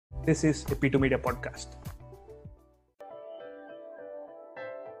This is a P2 Media podcast.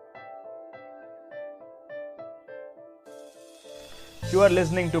 You are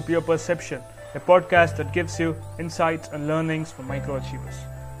listening to Pure Perception, a podcast that gives you insights and learnings from microachievers.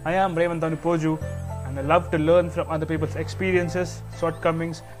 I am Revanth Anupoju, and I love to learn from other people's experiences,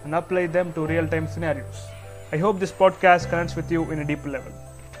 shortcomings, and apply them to real-time scenarios. I hope this podcast connects with you in a deeper level.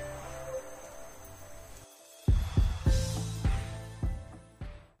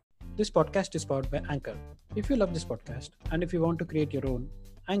 This podcast is powered by Anchor. If you love this podcast and if you want to create your own,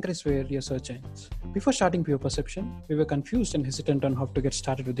 Anchor is where your search ends. Before starting Pure Perception, we were confused and hesitant on how to get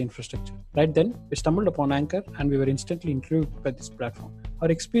started with the infrastructure. Right then, we stumbled upon Anchor and we were instantly intrigued by this platform.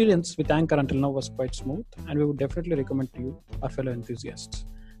 Our experience with Anchor until now was quite smooth, and we would definitely recommend to you, our fellow enthusiasts.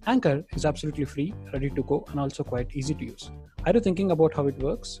 Anchor is absolutely free, ready to go, and also quite easy to use. Are you thinking about how it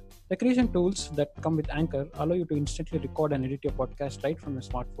works? Recreation tools that come with Anchor allow you to instantly record and edit your podcast right from your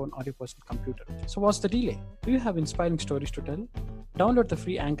smartphone or your personal computer. So what's the delay? Do you have inspiring stories to tell? Download the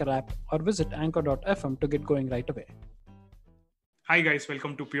free Anchor app or visit anchor.fm to get going right away. Hi guys,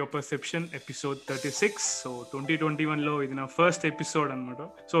 welcome to Pure Perception episode 36. So 2021 ఇది నా first episode అనమాట.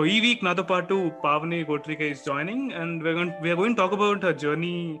 So ఈ week నాతో పాటు Pavani Kotrike is joining, and we are going to talk about her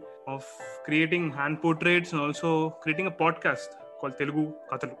journey of creating hand portraits and also creating a podcast called Telugu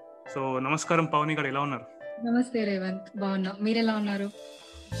Kathalu. So నమస్కారం Pavani గారు, ఎలా ఉన్నారు? నమస్తే రేవంత్, బాగున్నా. మీరు ఎలా ఉన్నారు?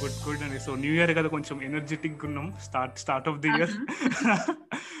 గుడ్ అండి. సో న్యూ ఇయర్ కదా, కొంచెం ఎనర్జెటిక్ ఉన్నాం start of the year.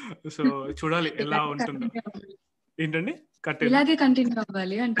 So చూడాలి ఎలా ఉంటుందో. ఏంటండి, ఇలాగే కంటిన్యూ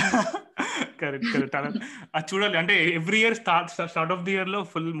అవ్వాలి అంటే కరెక్ట్ అది చూడాలి. అంటే every year start of the year లో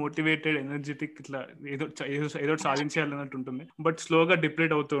ఫుల్ మోటివేటెడ్, ఎనర్జెటిక్, ఇట్లా ఏదో సాధించాలన్నట్టు ఉంటుంది. బట్ స్లోగా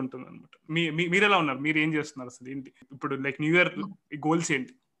డిప్రెట్ అవుతూ ఉంటుంది అనమాట. మీరు ఎలా ఉన్నారు? మీరు ఏం చేస్తున్నారు అసలు? ఏంటి ఇప్పుడు లైక్ న్యూ ఇయర్ గోల్స్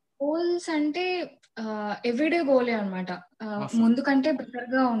ఏంటి? గోల్స్ అంటే ఎవ్రీడే గోలే అనమాట. ముందు కంటే బెటర్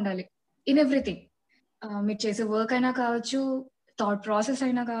గా ఉండాలి ఇన్ ఎవ్రీథింగ్. మీరు చేసే వర్క్ అయినా కావచ్చు, థాట్ ప్రాసెస్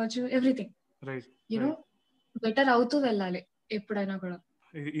అయినా కావచ్చు, ఎవ్రీథింగ్ యూనో బెటర్ అవుతూ వెళ్ళాలి ఎప్పుడైనా కూడా.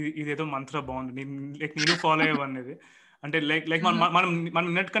 ఇదేదో మంత్ర బాగుంది, లైక్ నేను ఫాలో అయ్యేవాడిని. అంటే లైక్ మనం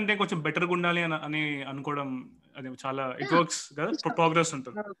నెట్ కంటే కొంచెం బెటర్ గా ఉండాలి అని అనుకోవడం, అది చాలా ఇట్ వర్క్స్ కదా, ప్రోగ్రెస్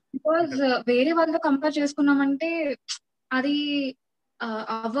ఉంటుంది. బికాజ్ వేరే వాళ్ళతో కంపేర్ చేసుకున్నామంటే అది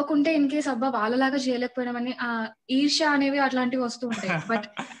అవ్వకుంటే ఇన్ కేస్ అబ్బా వాళ్ళలాగా చేయలేకపోయినామని ఆ ఈర్ష్య అనేవి అట్లాంటివి వస్తూ ఉంటాయి. బట్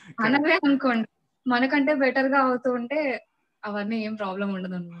మనమే అనుకోండి, మనకంటే బెటర్ గా అవుతూ ఉంటే అవన్నీ ఏం ప్రాబ్లం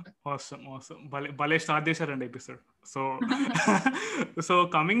ఉండదు అనమాట. భలే స్టార్ట్ చేశారండి episode. So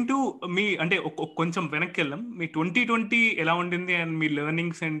coming to me, అంటే కొంచెం వెనక్కి వెళ్దాం. మీ 2020 ఎలా ఉండింది అండ్ మీ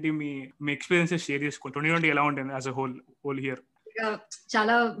లెర్నింగ్స్ ఏంటి, మీ ఎక్స్పీరియన్సెస్ షేర్ చేసుకోండి. 2020 ఎలా ఉండింది యాజ్ అ హోల్ ఇయర్?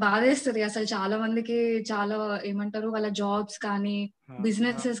 చాలా బాధేస్తుంది అసలు. చాలా మందికి చాలా ఏమంటారు, వాళ్ళ జాబ్స్ కానీ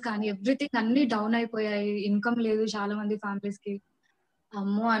బిజినెసెస్ కానీ ఎవ్రీథింగ్ అన్ని డౌన్ అయిపోయాయి. ఇన్కమ్ లేదు చాలా మంది ఫ్యామిలీస్ కి.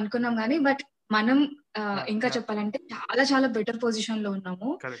 అమ్మో అనుకున్నాం కానీ బట్ మనం ఇంకా చెప్పాలంటే చాలా చాలా బెటర్ పొజిషన్ లో ఉన్నాము.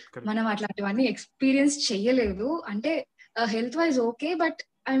 మనం అట్లాంటివన్నీ ఎక్స్పీరియన్స్ చెయ్యలేదు. అంటే health wise okay, but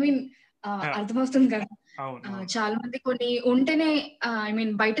I mean అర్థమవుతుంది కదా, చాలా మంది కొన్ని ఉంటేనే ఐ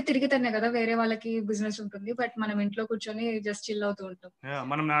మీన్ బయట తిరిగితేనే కదా వేరే వాళ్ళకి బిజినెస్ ఉంటుంది. బట్ మనం ఇంట్లో కూర్చొని జస్ట్ చిల్ అవుతూ ఉంటాం.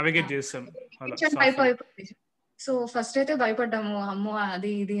 సో ఫస్ట్ అయితే భయపడ్డాము, అమ్మో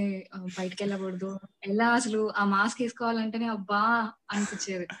అది ఇది బయటకు వెళ్ళకూడదు, ఎలా అసలు ఆ మాస్క్ వేసుకోవాలంటేనే అబ్బా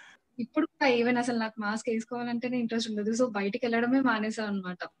అనిపించేది. ఇప్పుడు ఈవెన్ అసలు నాకు మాస్క్ వేసుకోవాలంటేనే ఇంట్రెస్ట్ ఉండదు. సో బయటికి వెళ్ళడమే మానేసాను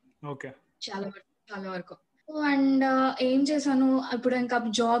అనమాట చాలా వరకు. అండ్ ఏం చేశాను, ఇప్పుడు ఇంకా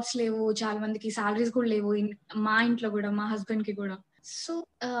జాబ్స్ లేవు, చాలా మందికి సాలరీస్ కూడా లేవు మా ఇంట్లో కూడా, మా హస్బెండ్ కి కూడా. సో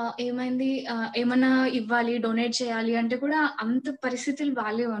ఏమైంది, ఏమన్నా ఇవ్వాలి, డొనేట్ చేయాలి అంటే కూడా అంత పరిస్థితులు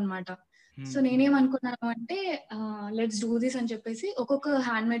బాగాలేవు అనమాట. సో నేనేమనుకున్నాను అంటే లెట్స్ డూ దిస్ అని చెప్పేసి ఒక్కొక్క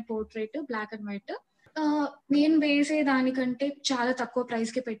hand made portrait black and white నేను వేసే దానికంటే చాలా తక్కువ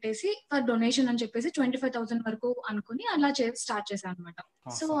ప్రైస్ కి పెట్టేసి ఫర్ డొనేషన్ అని చెప్పేసి 25,000 వరకు అనుకుని అలా స్టార్ట్ చేశాను అనమాట.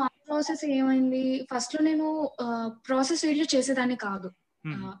 సో ఆ ప్రాసెస్ ఏమైంది, ఫస్ట్ లో నేను ప్రాసెస్ వీడియో చేసేదాన్ని కాదు,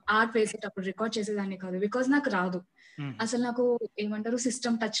 ఆర్ట్ వేసేటప్పుడు రికార్డ్ చేసేదాన్ని కాదు, బికాజ్ నాకు రాదు అసలు. నాకు ఏమంటారు,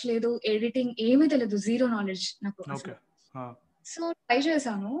 సిస్టమ్ టచ్ లేదు, ఎడిటింగ్ ఏమీ తెలియదు, జీరో నాలెడ్జ్ నాకు అసలు. సో ట్రై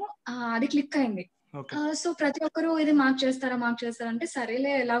చేశాను, అది క్లిక్ అయింది. సో ప్రతి ఒక్కరు ఇది మార్క్ చేస్తారా అంటే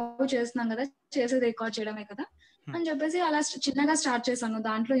సరేలే ఎలాగో చేస్తున్నాం కదా, చేసేది రికార్డ్ చేయడమే కదా అని చెప్పేసి అలా చిన్నగా స్టార్ట్ చేశాను.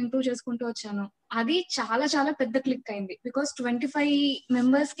 దాంట్లో ఇంప్రూవ్ చేసుకుంటూ వచ్చాను. అది చాలా చాలా పెద్ద క్లిక్ అయింది. బికాస్ 25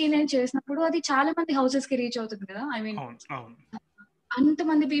 మెంబర్స్ కి నేను చేసినప్పుడు అది చాలా మంది హౌసెస్ కి రీచ్ అవుతుంది కదా. ఐ మీన్ అంత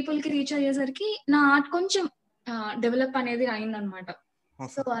మంది పీపుల్ కి రీచ్ అయ్యేసరికి నా ఆర్ట్ కొంచెం డెవలప్ అనేది అయిందనమాట.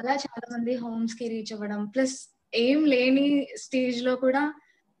 సో అలా చాలా మంది హోమ్స్ కి రీచ్ అవ్వడం, ప్లస్ ఏం లేని స్టేజ్ లో కూడా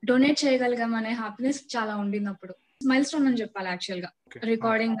డొనేట్ చేయగలిగాం అనే హ్యాపీనెస్ చాలా ఉండింది అప్పుడు. మైల్ స్టోన్ అని చెప్పాలి యాక్చువల్ గా.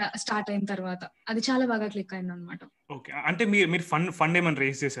 రికార్డింగ్ స్టార్ట్ అయిన తర్వాత అది చాలా బాగా క్లిక్ అయింది అనమాట. ఓకే, అంటే మీరు ఫండ్ ఏమైనా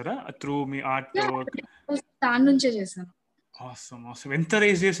రేస్ చేశారా త్రూ మీ ఆర్ట్ వర్క్? దాని నుంచే చేశాను. Awesome awesome. ఎంత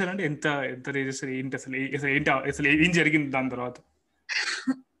రేస్ చేశారంటే ఎంత రేస్ చేశారు? ఏంటి అసలు ఏం జరిగింది దాని తర్వాత?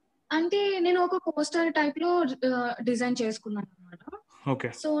 అంటే నేను ఒక పోస్టర్ టైప్ లో డిజైన్ చేసుకున్నాను అనమాట. ఓకే.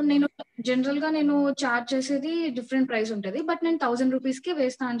 సో నేను జనరల్ గా నేను చార్జ్ చేసేది డిఫరెంట్ ప్రైస్ ఉంటది, బట్ నేను 1000 రూపీస్ కి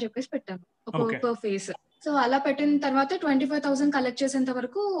వేస్తా అని చెప్పేసి పెట్టాను ఒక ఫేస్. సో అలా పెట్టిన తర్వాత 25,000 కలెక్ట్ చేసేంత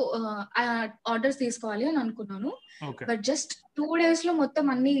వరకు ఆర్డర్స్ తీసుకోవాలి అని అనుకున్నాను. బట్ జస్ట్ 2 days లో మొత్తం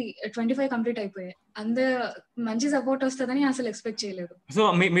అన్ని 25 కంప్లీట్ అయిపోయాయి. అంత మంచి సపోర్ట్ వస్తుందని అసలు ఎక్స్పెక్ట్ చేయలేదు. సో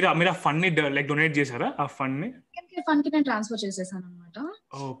మీరు ఆ ఫండ్ ని లైక్ డొనేట్ చేశారా? ఆ ఫండ్ ని ఫండ్ కి నేను ట్రాన్స్ఫర్ చేసేసాను అనమాట.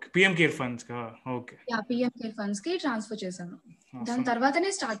 ఓకే, పిఎం కేర్ ఫండ్స్ కా? ఓకే, పిఎం కేర్ ఫండ్స్ కి ట్రాన్స్ఫర్ చేశాను. దాని తర్వాతనే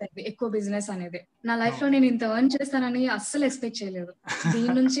స్టార్ట్ అయింది ఎక్కువ బిజినెస్ అనేది. నా లైఫ్ లో నేను ఇంత ఎర్న్ చేస్తానని అస్సలు ఎక్స్పెక్ట్ చేయలేదు.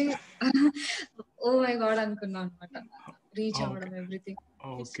 దీని నుంచి ఓ మై గాడ్ అనుకున్నాను అనమాట. రీచ్ అవ్వడం everything,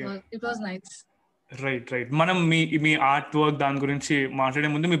 it was nice. Right. మనం మీ ఆర్ట్ వర్క్ దాని గురించి మాట్లాడే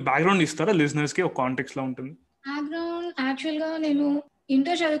ముందు మీ బ్యాక్గ్రౌండ్ ఇస్తారా లిజనర్స్ కి? ఒక కాంటెక్స్ట్ లో ఉంటుంది. బ్యాక్గ్రౌండ్ యాక్చువల్ గా నేను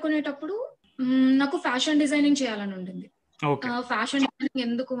ఇంటర్ చదువుకునేటప్పుడు నాకు ఫ్యాషన్ డిజైనింగ్ చేయాలని ఉంటుంది. ఫ్యాషన్ డిజైనింగ్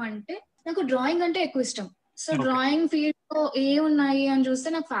ఎందుకు అంటే నాకు డ్రాయింగ్ అంటే ఎక్కువ ఇష్టం. సో డ్రాయింగ్ ఫీల్డ్ లో ఏమున్నాయి అని చూస్తే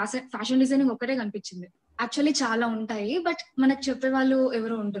నాకు ఫ్యాషన్ డిజైనింగ్ ఒకటే కనిపించింది. యాక్చువల్లీ చాలా ఉంటాయి, బట్ మనకు చెప్పే వాళ్ళు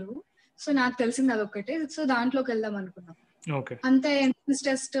ఎవరు ఉండరు. సో నాకు తెలిసింది అదొక్కటే. సో దాంట్లోకి వెళ్దాం అనుకున్నాం. అంతే ఎంట్రన్స్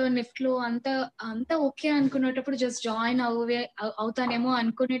టెస్ట్ నిఫ్ట్ లో అంతా ఓకే అనుకునేటప్పుడు జస్ట్ జాయిన్ అవుతానేమో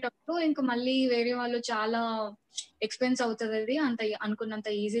అనుకునేటప్పుడు ఇంకా మళ్ళీ వేరే వాళ్ళు చాలా ఎక్స్పెన్స్ అవుతుంది, అది అంత అనుకున్నంత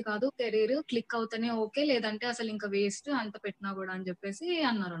ఈజీ కాదు, కెరీర్ క్లిక్ అవుతానే ఓకే, లేదంటే అసలు ఇంకా వేస్ట్ అంత పెట్టినా కూడా అని చెప్పేసి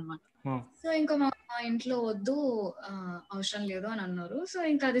అన్నారు అనమాట. సో ఇంకా మా ఇంట్లో వద్దు, అవసరం లేదు అని అన్నారు. సో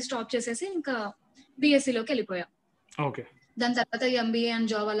ఇంకా అది స్టాప్ చేసేసి ఇంకా బిఎస్సి లోకి వెళ్ళిపోయా. దాని తర్వాత ఎంబీఏ అండ్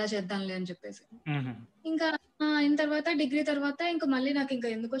జాబ్ అలా చేద్దాంలే అని చెప్పేసి ఇంకా అయిన తర్వాత డిగ్రీ తర్వాత ఇంకా మళ్ళీ నాకు ఇంకా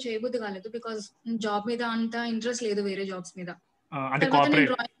ఎందుకో చేయబుద్ధి కాలేదు, బికాస్ జాబ్ మీద అంత ఇంట్రెస్ట్ లేదు, వేరే జాబ్స్ మీద.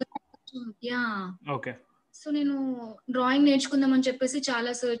 సో నేను డ్రాయింగ్ నేర్చుకుందాం అని చెప్పేసి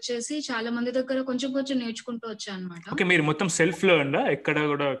చాలా సర్చ్ చేసి చాలా మంది దగ్గర కొంచెం నేర్చుకుంటూ వచ్చా అనమాట. మీరు మొత్తం సెల్ఫ్ లెర్న్ ఎక్కడ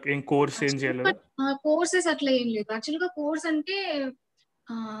కూడా ఏం కోర్స్ ఏం చేయలేదు? కోర్సెస్ అట్లా ఏం లేదు. యాక్చువల్ గా కోర్స్ అంటే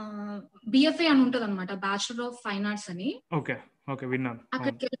బిఎఫ్ఏ అని ఉంటది అనమాట, బ్యాచులర్ ఆఫ్ ఫైన్ ఆర్ట్స్ అని.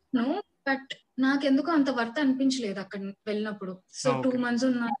 అక్కడికి వెళ్ళాను, బట్ నాకెందుకు అంత వర్త్ అనిపించలేదు అక్కడ వెళ్ళినప్పుడు. సో 2 months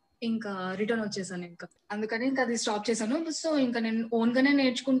ఉన్నా ఇంకా రిటర్న్ వచ్చేసాను. ఇంకా అందుకని ఇంకా అది స్టాప్ చేశాను. సో ఇంకా నేను ఓన్ గానే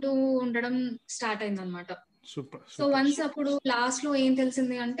నేర్చుకుంటూ ఉండడం స్టార్ట్ అయింది అనమాట. సో వన్స్ అప్పుడు లాస్ట్ లో ఏం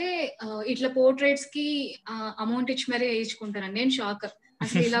తెలిసింది అంటే ఇట్లా పోర్ట్రేట్స్ కి అమౌంట్ ఇచ్చి మరీ వేయించుకుంటారండి. నేను షాక్,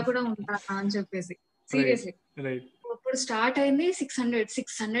 అసలు ఇలా కూడా ఉంటానా అని చెప్పేసి. సీరియస్లీ అప్పుడు స్టార్ట్ అయింది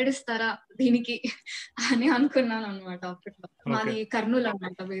 600 ఇస్తారా దీనికి అని అనుకున్నాను అనమాట. అప్పట్లో మాది కర్నూలు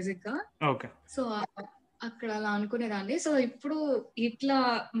అనమాట బేసిక్ గా. సో అక్కడ అలా అనుకునేదాన్ని. సో ఇప్పుడు ఇట్లా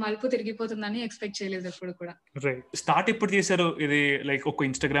మలుపు తిరిగిపోతుందని ఎక్స్పెక్ట్ చేయలేదు ఎప్పుడు కూడా. స్టార్ట్ ఎప్పుడు చేశారు ఇది? లైక్ ఒక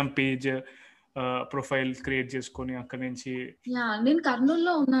ఇన్స్టాగ్రామ్ పేజ్ ప్రొఫైల్ క్రియేట్ చేసుకొని అక్కడ నుంచి? నేను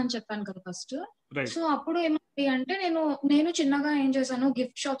కర్నూలులో ఉన్నా అని చెప్పాను కదా ఫస్ట్. సో అప్పుడు ఏమైంది అంటే నేను చిన్నగా ఏం చేశాను,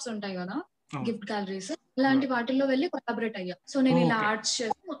 గిఫ్ట్ షాప్స్ ఉంటాయి కదా, గిఫ్ట్ గ్యాలరీస్, ఇలాంటి వాటిల్లో వెళ్ళి కొలాబరేట్ అయ్యా. సో నేను ఇలా ఆర్ట్స్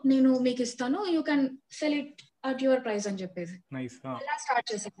చేసి నేను మీకు ఇస్తాను, you can sell it at your price అని చెప్పేసి అలా స్టార్ట్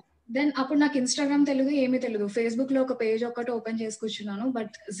చేశాను. దెన్ అప్పుడు నాకు ఇన్స్టాగ్రామ్ తెలుగు ఏమీ తెలియదు. ఫేస్బుక్ లో ఒక పేజ్ ఒకటి ఓపెన్ చేసి కూర్చున్నాను,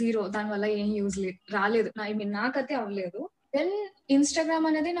 బట్ జీరో, దానివల్ల ఏం యూజ్ రాలేదు. నాకైతే అవ్వలేదు. దెన్ ఇన్స్టాగ్రామ్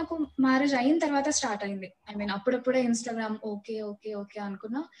అనేది నాకు మ్యారేజ్ అయిన తర్వాత స్టార్ట్ అయింది. అప్పుడప్పుడే ఇన్స్టాగ్రామ్ ఓకే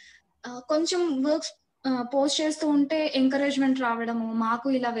అనుకున్నా. కొంచెం వర్క్స్ పోస్ట్ చేస్తూ ఉంటే ఎంకరేజ్మెంట్ రావడము, మాకు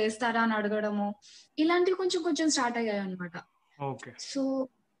ఇలా వేస్తారా అని అడగడము, ఇలాంటివి కొంచెం స్టార్ట్ అయ్యాయి అనమాట. సో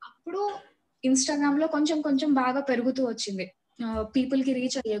అప్పుడు ఇన్స్టాగ్రామ్ లో కొంచెం బాగా పెరుగుతూ వచ్చింది, పీపుల్ కి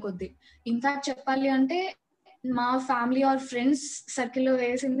రీచ్ అయ్యే కొద్ది. ఇన్ఫాక్ట్ చెప్పాలి అంటే మా ఫ్యామిలీ ఆర్ ఫ్రెండ్స్ సర్కిల్లో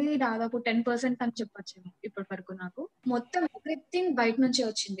వేసింది దాదాపు 10% అని చెప్పొచ్చు ఇప్పటి వరకు. నాకు మొత్తం ఎవ్రీథింగ్ బయట నుంచి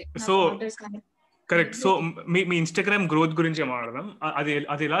వచ్చింది. So correct. సో మీ ఇన్స్టాగ్రామ్ గ్రోత్ గురించి మాట్లాడదాం.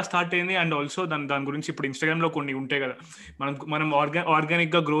 అది ఎలా స్టార్ట్ అయింది, అండ్ ఆల్సో దాని గురించి ఇప్పుడు ఇన్స్టాగ్రామ్ లో కొన్ని ఉంటాయి కదా, మనం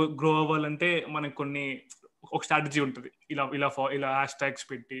ఆర్గానిక్ గా గ్రో అవ్వాలంటే మనకు కొన్ని ఒక స్ట్రాటజీ ఉంటుంది. ఇలా హ్యాష్ ట్యాగ్స్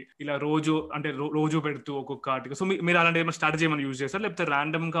పెట్టి ఇలా రోజు పెడుతూ ఒక్కొక్క ఆర్టికల్. సో మీరు అలాంటి ఏమైనా స్ట్రాటజీ ఏమైనా యూజ్ చేస్తారు, లేకపోతే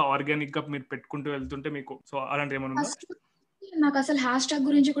ర్యాండమ్ గా ఆర్గానిక్ గా మీరు పెట్టుకుంటూ వెళ్తుంటే మీకు సో అలాంటి ఏమైనా? నాకు అసలు హ్యాష్ ట్యాగ్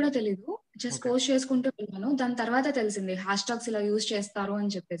గురించి కూడా తెలియదు, జస్ట్ పోస్ట్ చేసుకుంటూ వెళ్ళాను. దాని తర్వాత తెలిసింది హ్యాష్ ట్యాగ్స్ ఇలా యూజ్ చేస్తారు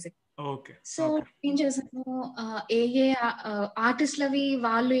అని చెప్పేసి. సో ఏం చేశాను, ఏ ఆర్టిస్ట్లవి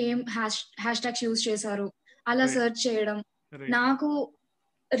వాళ్ళు ఏం హ్యాష్ ట్యాగ్స్ యూజ్ చేశారు అలా సెర్చ్ చేయడం, నాకు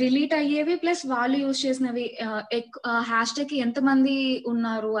రిలేట్ అయ్యేవి ప్లస్ వాళ్ళు యూజ్ చేసినవి, హ్యాష్ ట్యాగ్ ఎంత మంది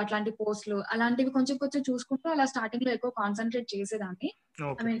ఉన్నారు అట్లాంటి పోస్టులు, అలాంటివి కొంచెం చూసుకుంటూ అలా స్టార్టింగ్ లో ఎక్కువ కాన్సన్ట్రేట్ చేసేదాన్ని.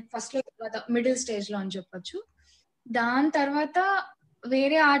 ఫస్ట్ లో తర్వాత మిడిల్ స్టేజ్ లో అని చెప్పొచ్చు. దాని తర్వాత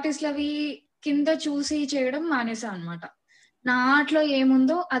వేరే ఆర్టిస్ట్లవి కింద చూసి చేయడం మానేసా అనమాట. నా ఆర్ట్లో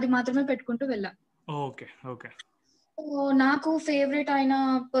ఏముందో అది మాత్రమే పెట్టుకుంటూ వెళ్ళా. Okay okay. నాకు ఫేవరెట్ అయిన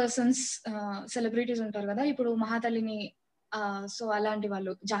పర్సన్స్ సెలబ్రిటీస్ ఉంటారు కదా, ఇప్పుడు మహాతల్లిని, సో అలాంటి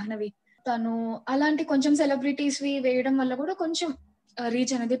వాళ్ళు, జాహ్నవి, తను అలాంటి కొంచెం సెలబ్రిటీస్ వి వేయడం వల్ల కూడా కొంచెం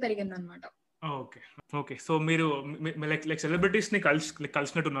రీచ్ అనేది పెరిగింది అనమాట. Okay okay. సో మీరు లైక్ లైక్ సెలబ్రిటీస్ ని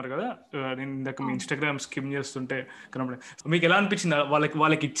కలిసినట్టున్నారు కదా, నేను ఇందాక మీ ఇన్స్టాగ్రామ్ స్కిమ్ చేస్తుంటే కనబడి. మీకు ఎలా అనిపించింది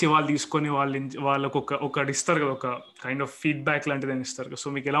వాళ్ళకి ఇచ్చి వాళ్ళు తీసుకొని వాళ్ళకి ఒకటి ఇస్తారు కదా, ఒక కైండ్ ఆఫ్ ఫీడ్బ్యాక్ లాంటిది అని ఇస్తారు కదా,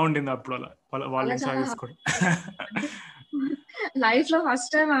 సో మీకు ఎలా ఉండింది అప్పుడు వాళ్ళ నుంచి చాలా తీసుకోవడం? లైఫ్ లో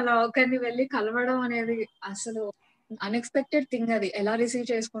ఫస్ట్ టైం అలా ఒకరిని వెళ్ళి కలవడం అనేది అసలు అన్ఎక్స్పెక్టెడ్ థింగ్. అది ఎలా రిసీవ్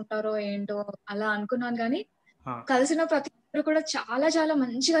చేసుకుంటారో ఏంటో అలా అనుకున్నాను, కానీ కలిసిన ప్రతి ఒక్కరు కూడా చాలా చాలా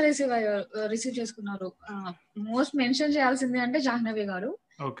మంచిగా రిసీవ్ చేసుకున్నారు. మోస్ట్ మెన్షన్ చేయాల్సింది అంటే జాహ్నవి గారు.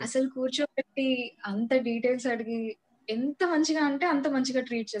 అసలు కూర్చోబెట్టి అంత డీటెయిల్స్ అడిగి ఎంత మంచిగా అంటే అంత మంచిగా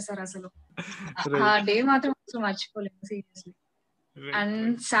ట్రీట్ చేశారు. అసలు ఆ డే మాత్రం అసలు మర్చిపోలేదు సీరియస్లీ.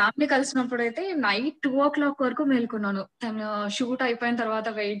 అండ్ శామ్ ని కలిసినప్పుడు అయితే నైట్ 2 o'clock వరకు మేల్కొన్నాను, తను షూట్ అయిపోయిన తర్వాత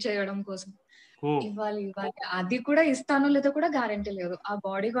వెయిట్ చేయడం కోసం. ఇవ్వాలి అది కూడా ఇస్తానో లేదో కూడా గ్యారంటీ లేదు. ఆ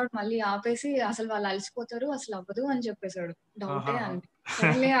బాడీ గార్డ్ మళ్ళీ ఆపేసి అసలు వాళ్ళు అలసిపోతారు, అసలు అవ్వదు అని చెప్పేశాడు. డౌటే అండి.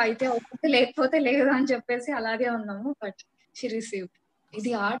 సరేలే అయితే అవుతుంది, లేకపోతే లేదు అని చెప్పేసి అలాగే ఉన్నాము. But she receive.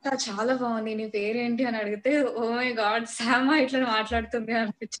 ఇది ఆట చాలా బాగుంది, నీ పేరేంటి అని అడిగితే ఓ మై గాడ్ శామ్ ఇట్లా మాట్లాడుతుంది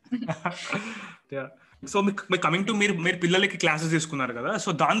అనిపించింది. సో మీకు కమింగ్ టు మీరు పిల్లలకి క్లాసెస్ తీసుకున్నారు కదా,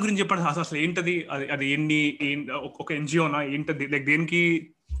 సో దాని గురించి చెప్పండి. అసలు ఏంటది, అది ఒక ఎన్జిఓనా ఏంటది, లైక్ దేనికి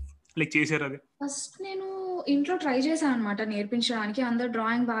లైక్ చేశారు అది? ఫస్ట్ నేను ఇంట్లో ట్రై చేశాను అనమాట నేర్పించడానికి. అందరు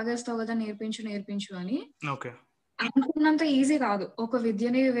డ్రాయింగ్ బాగా వేస్తావు కదా, నేర్పించు అని. ఓకే. అనుకున్నంత ఈజీ కాదు ఒక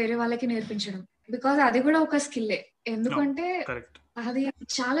విద్యని వేరే వాళ్ళకి నేర్పించడం, బికాజ్ అది కూడా ఒక స్కిల్లే. ఎందుకంటే అది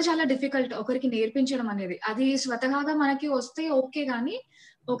చాలా చాలా డిఫికల్ట్ ఒకరికి నేర్పించడం అనేది. అది స్వతహాగా మనకి వస్తే ఓకే, గానీ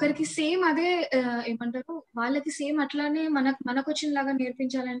ఒకరికి సేమ్ అదే ఏమంటారు, వాళ్ళకి సేమ్ అట్లానే మనకు వచ్చిన లాగా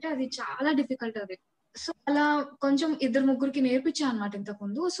నేర్పించాలంటే అది చాలా డిఫికల్ట్ అది. సో అలా కొంచెం 2-3కి నేర్పించా అనమాట ఇంతకు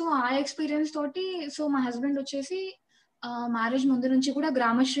ముందు. సో ఆ ఎక్స్పీరియన్స్ తోటి, సో మా హస్బెండ్ వచ్చేసి మ్యారేజ్ ముందు నుంచి కూడా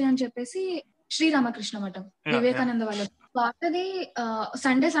గ్రామశ్రీ అని చెప్పేసి శ్రీరామకృష్ణ మఠం, వివేకానంద వాళ్ళది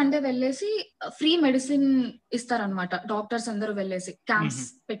సండే వెళ్ళేసి ఫ్రీ మెడిసిన్ ఇస్తారనమాట, డాక్టర్స్ అందరూ వెళ్ళేసి క్యాంప్స్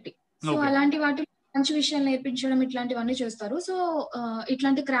పెట్టి. సో అలాంటి వాటి మంచి విషయాలు నేర్పించడం ఇట్లాంటివన్నీ చేస్తారు. సో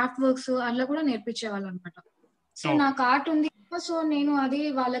ఇట్లాంటి క్రాఫ్ట్ వర్క్స్ అలా కూడా నేర్పించేవాళ్ళు అనమాట. సో నాకు ఆర్ట్ ఉంది, సో నేను అది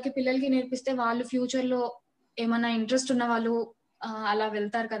వాళ్ళకి పిల్లలకి నేర్పిస్తే వాళ్ళు ఫ్యూచర్ లో ఏమన్నా ఇంట్రెస్ట్ ఉన్న వాళ్ళు అలా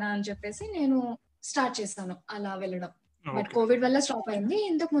వెళ్తారు కదా అని చెప్పేసి నేను స్టార్ట్ చేశాను అలా వెళ్ళడం. బట్ కోవిడ్ వల్ల స్టాప్ అయింది.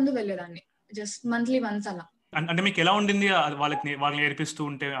 ఇంతకు ముందు వెళ్ళేదాన్ని జస్ట్ మంత్లీ వన్స్ అలా. అంటే మీకు ఎలా ఉండింది వాళ్ళకి నేర్పిస్తూ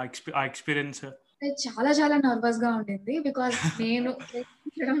ఉంటే ఆ ఎక్స్పీరియన్స్? చాలా చాలా నర్వస్ గా ఉండింది, బికాస్ నేను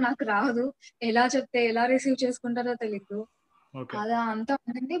నేర్పించడం నాకు రాదు, ఎలా చెప్తే ఎలా రిసీవ్ చేసుకుంటారో తెలీదు, అలా అంతా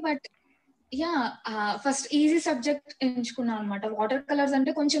ఉండింది. But yeah, first easy subject ఎంచుకున్నాను అనమాట. వాటర్ కలర్స్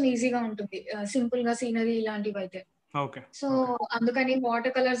అంటే కొంచెం ఈజీగా ఉంటుంది, సింపుల్ గా సీనరీ ఇలాంటివి అయితే. సో అందుకని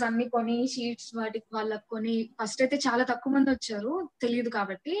వాటర్ కలర్స్ అన్ని కొని షీట్స్ వాళ్ళకి కొని, ఫస్ట్ అయితే చాలా తక్కువ మంది వచ్చారు తెలియదు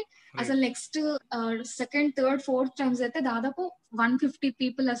కాబట్టి. అసలు next second third fourth times అయితే దాదాపు 150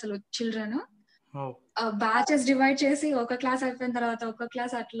 పీపుల్ అసలు చిల్డ్రన్ బ్యాచెస్ డివైడ్ చేసి ఒక క్లాస్ అయిపోయిన తర్వాత ఒక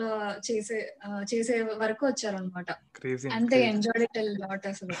క్లాస్ అట్లా చేసే వరకు వచ్చారు అనమాట. అంటే ఎంజాయ్ ఇట్ ఎ లాట్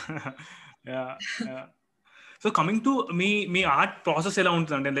అసలు. So coming to me art process ఎలా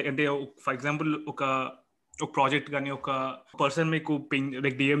ఉంటుంది అంటే ఫర్ ఎగ్జాంపుల్ ఒక ప్రాజెక్ట్ కానీ ఒక పర్సన్ మీకు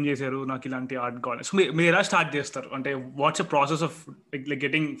లైక్ డిఎం చేశారు, నాకు ఇలాంటి ఆర్ట్ కావాలి, సో మీరు ఎలా స్టార్ట్ చేస్తారు? అంటే watts process of like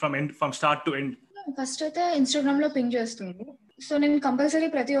getting from start to end? First అయితే ఇన్స్టాగ్రామ్ లో పింగ్ చేస్తుంది. సో నేను కంపల్సరీ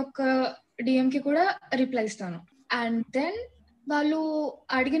ప్రతి ఒక్క డిఎం కి కూడా రిప్లై ఇస్తాను. అండ్ దెన్ వాళ్ళు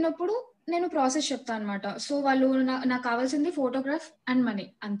అడిగినప్పుడు నేను ప్రాసెస్ చెప్తాను అనమాట. సో వాళ్ళు నాకు కావాల్సింది ఫోటోగ్రాఫ్ అండ్ మనీ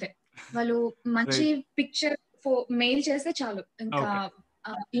అంతే. వాళ్ళు మంచి పిక్చర్ మెయిల్ చేస్తే చాలు, ఇంకా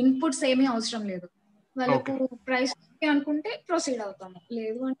ఇన్పుట్స్ ఏమీ అవసరం లేదు. వాళ్ళకు ప్రైస్ అనుకుంటే ప్రొసీడ్ అవుతాము,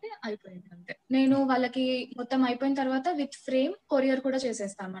 లేదు అంటే అయిపోయింది అంతే. నేను వాళ్ళకి మొత్తం అయిపోయిన తర్వాత విత్ ఫ్రేమ్ కొరియర్ కూడా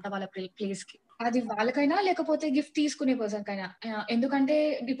చేసేస్తాను అనమాట వాళ్ళ ప్లేస్ కి. అది వాళ్ళకైనా లేకపోతే గిఫ్ట్ తీసుకునే పర్సన్ కైనా. ఎందుకంటే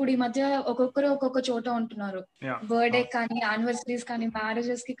ఇప్పుడు ఈ మధ్య ఒక్కొక్కరు ఒక్కొక్క చోట ఉంటున్నారు, బర్త్డే కానీ యానివర్సరీస్ కానీ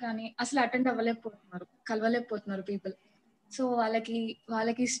మ్యారేజెస్ కి కానీ అసలు అటెండ్ కలవలేకపోతున్నారు పీపుల్. సో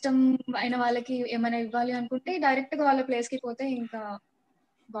వాళ్ళకి ఇష్టం అయిన వాళ్ళకి ఏమైనా ఇవ్వాలి అనుకుంటే డైరెక్ట్ గా వాళ్ళ ప్లేస్ కి పోతే ఇంకా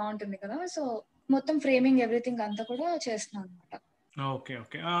బాగుంటుంది కదా. సో మొత్తం ఫ్రేమింగ్ ఎవ్రీథింగ్ అంతా కూడా చేస్తున్నాను అనమాట. Okay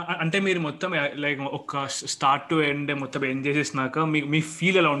okay. అంటే మీరు మొత్తం లైక్ ఒక స్టార్ట్ టు ఎండ్ మొత్తం ఎండ్ చేసేసినాక మీ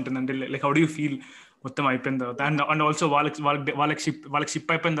ఫీల్ ఎలా ఉంటుంది? అంటే like how do you feel మొత్తం అయిపోయిన తర్వాత? అండ్ ఆల్సో వాళ్ళకి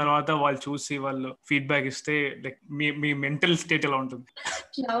షిప్ అయిపోయిన తర్వాత వాళ్ళు చూసి వాళ్ళు ఫీడ్బ్యాక్ ఇస్తే లైక్ మీ మెంటల్ స్టేట్ ఎలా ఉంటుంది?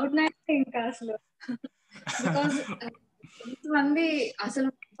 క్లౌడ్ నైన్ ఇంకా అసలు బికాస్ కొంతమంది అసలు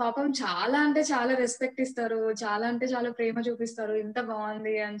పాపం చాలా అంటే చాలా రెస్పెక్ట్ ఇస్తారు, చాలా అంటే చాలా ప్రేమ చూపిస్తారు, ఎంత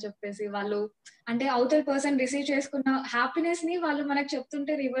బాగుంది అని చెప్పేసి. వాళ్ళు అంటే అవతల పర్సన్ రిసీవ్ చేసుకున్న హ్యాపీనెస్ ని వాళ్ళు మనకు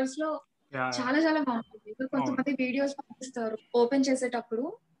చెప్తుంటే రివర్స్ లో చాలా చాలా బాగుంటుంది. ఇప్పుడు కొంతమంది వీడియోస్ పంపిస్తారు ఓపెన్ చేసేటప్పుడు,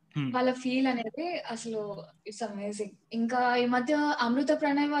 వాళ్ళ ఫీల్ అనేది అసలు ఇట్స్ అమేజింగ్. ఇంకా ఈ మధ్య అమృత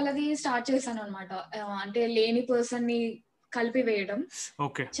ప్రణయ్ వాళ్ళది స్టార్ట్ చేశాను అనమాట. అంటే లేని పర్సన్ ని కలిపి వేయడం.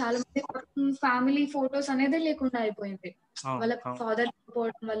 చాలా మంది ఫ్యామిలీ ఫోటోస్ అనేది లేకుండా అయిపోయింది, వాళ్ళ ఫాదర్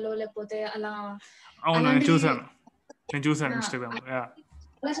పోవడం వల్ల లేకపోతే అలా.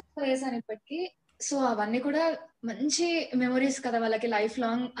 వేసాను ఇప్పటికి. సో అవన్నీ కూడా మంచి మెమరీస్ కదా వాళ్ళకి లైఫ్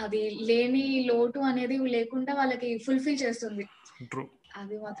లాంగ్. అది లేని లోటు అనేది లేకుండా వాళ్ళకి ఫుల్ఫిల్ చేస్తుంది.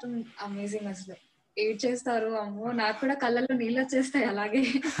 అది మాత్రం అమేజింగ్. అసలు ఏడ్ చేస్తారు, అమ్మో నాకు కూడా కళ్ళల్లో నీళ్ళు వచ్చేస్తాయి అలాగే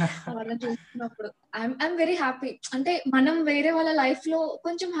వాళ్ళని చూస్తున్నప్పుడు. I'm very happy. అంటే మనం వేరే వాళ్ళ లైఫ్ లో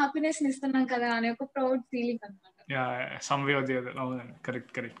కొంచెం హ్యాపీనెస్ ఇస్తున్నాం కదా అనే ఒక ప్రౌడ్ ఫీలింగ్ అనమాట.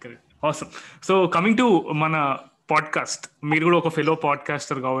 సో కమింగ్ టు మన పాడ్కాస్ట్, మీరు కూడా ఒక ఫెలో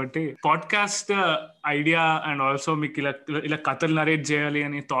పాడ్కాస్టర్ కాబట్టి పాడ్కాస్ట్ ఐడియా అండ్ ఆల్సో మీకు ఇలా ఇలా కథలు నరేట్ చేయాలి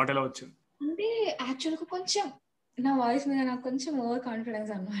అని థాట్ ఎలా వచ్చింది? అంటే యాక్చువల్ గా కొంచెం నా వాయిస్ మీద నాకు కొంచెం ఓవర్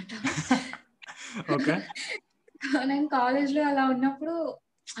కాన్ఫిడెన్స్ అనమాట. నేను కాలేజ్ లో అలా ఉన్నప్పుడు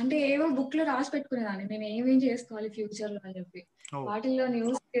అంటే ఏవో బుక్ లో రాసి పెట్టుకునేదాన్ని నేను ఏమేం చేసుకోవాలి ఫ్యూచర్ లో అని చెప్పి. వాటిల్లో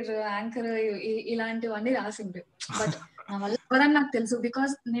న్యూస్ యాంకర్ ఇలాంటివన్నీ రాసిండు. బట్ నా వల్ల అవ్వదని నాకు తెలుసు.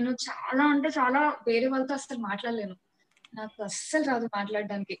 బికాస్ నేను చాలా అంటే చాలా వేరే వాళ్ళతో అసలు మాట్లాడలేను, నాకు అస్సలు రాదు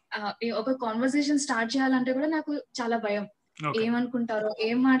మాట్లాడడానికి. ఒక కాన్వర్సేషన్ స్టార్ట్ చేయాలంటే కూడా నాకు చాలా భయం. ఏమనుకుంటారో,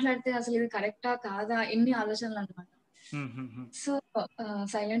 ఏం మాట్లాడితే అసలు ఇది కరెక్టా కాదా, ఎన్ని ఆలోచనలు అనమాట. సో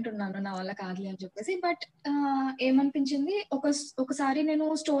సైలెంట్ ఉన్నాను, నా వల్ల కాదులే అని చెప్పేసి. బట్ ఏమనిపించింది, ఒకసారి నేను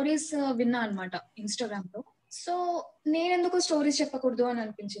స్టోరీస్ విన్నా అనమాట ఇన్స్టాగ్రామ్ లో. సో నేనెందుకు స్టోరీస్ చెప్పకూడదు అని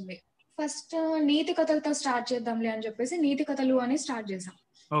అనిపించింది. ఫస్ట్ నీతి కథలతో స్టార్ట్ చేద్దాంలే అని చెప్పేసి నీతి కథలు అని స్టార్ట్ చేశాం.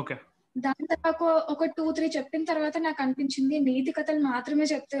 దాని తర్వాత ఒక 2-3 చెప్పిన తర్వాత నాకు అనిపించింది నీతి కథలు మాత్రమే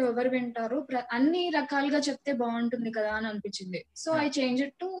చెప్తే ఎవరు వింటారు, అన్ని రకాలుగా చెప్తే బాగుంటుంది కదా అని అనిపించింది. So I change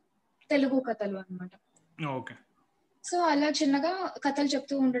it to Telugu కథలు అనమాట. సో అలా చిన్నగా కథలు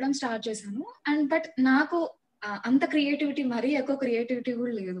చెప్తూ ఉండడం స్టార్ట్ చేశాను. అండ్ బట్ నాకు అంత క్రియేటివిటీ, మరీ ఎక్కువ క్రియేటివిటీ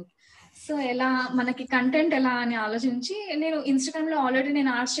కూడా లేదు. సో ఎలా మనకి కంటెంట్ ఎలా అని ఆలోచించి నేను ఇన్స్టాగ్రామ్ లో ఆల్రెడీ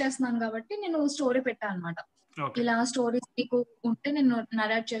నేను ఆర్ట్స్ చేస్తున్నాను కాబట్టి నేను స్టోరీ పెట్టాను అనమాట. ఇలా స్టోరీస్ మీకు ఉంటే నేను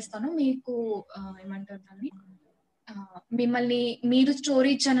నరేట్ చేస్తాను, మీకు ఏమంటారు దాన్ని, మిమ్మల్ని మీరు స్టోరీ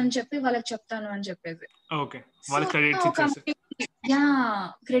ఇచ్చానని చెప్పి వాళ్ళకి చెప్తాను అని చెప్పేసి.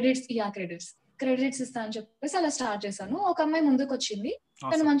 క్రెడిట్స్ ఇస్తా అని చెప్పేసి అలా స్టార్ట్ చేశాను. ఒక అమ్మాయి ముందుకు వచ్చింది,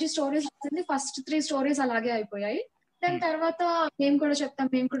 తను మంచి స్టోరీస్ రాసింది. ఫస్ట్ 3 స్టోరీస్ అలాగే అయిపోయాయి. దాని తర్వాత మేము కూడా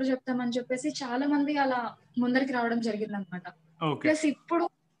చెప్తాం అని చెప్పేసి చాలా మంది అలా ముందరికి రావడం జరిగింది అనమాట. ప్లస్ ఇప్పుడు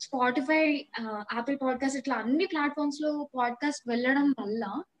స్పాటిఫై, యాపిల్ పాడ్కాస్ట్ ఇట్లా అన్ని ప్లాట్ఫామ్స్ లో పాడ్కాస్ట్ వెళ్ళడం వల్ల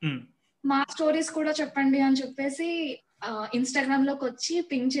మా స్టోరీస్ కూడా చెప్పండి అని చెప్పేసి ఇన్స్టాగ్రామ్ లోకి వచ్చి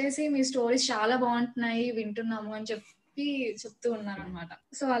పింగ్ చేసి మీ స్టోరీస్ చాలా బాగుంటున్నాయి వింటున్నాము అని చెప్పి చెప్తూ ఉన్నాను అనమాట.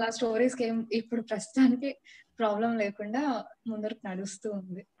 సో అలా స్టోరీస్ కి ఇప్పుడు ప్రస్తుతానికి ప్రాబ్లం లేకుండా ముందరకు నడుస్తూ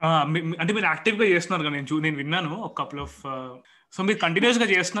ఉంది. అంటే మీరు యాక్టివ్ గా చేస్తున్నారు కదా, నేను విన్నాను ఒక కపుల్ ఆఫ్. సో మీరు కంటిన్యూస్ గా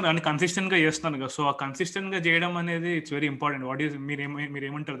చేస్తున్నారు అని కన్సిస్టెంట్ గా చేస్తున్నారు కదా, సో ఆ కన్సిస్టెంట్ గా చేయడం అనేది it's very important. What is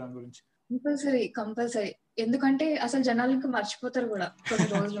మీరేమంటారు దాని గురించి? కంపల్సరీ, ఎందుకంటే అసలు జనాలకు మర్చిపోతారు కూడా కొన్ని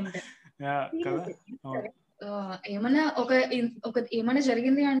రోజులు ఉంటే. ఏమన్నా ఏమైనా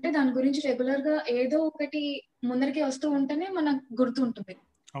జరిగింది అంటే దాని గురించి రెగ్యులర్ గా ఏదో ఒకటి ముందరికి వస్తూ ఉంటేనే మనకు గుర్తుంటుంది.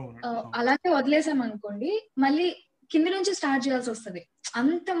 అలాగే వదిలేసాం అనుకోండి మళ్ళీ కింది నుంచి స్టార్ట్ చేయాల్సి వస్తుంది,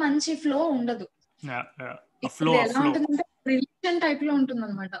 అంత మంచి ఫ్లో ఉండదు. ఎలా ఉంటుందంటే రిలేషన్ టైప్ లో ఉంటుంది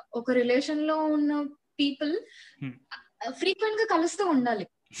అనమాట. ఒక రిలేషన్ లో ఉన్న పీపుల్ ఫ్రీక్వెంట్ గా కలుస్తూ ఉండాలి.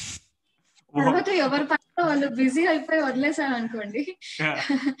 తర్వాత ఎవరి పనిలో వాళ్ళు బిజీ అయిపోయి వదిలేసాను అనుకోండి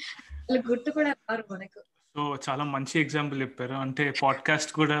వాళ్ళు గుర్తు కూడా రారు మనకు. సో చాలా మంచి ఎగ్జాంపుల్ చెప్పారు. అంటే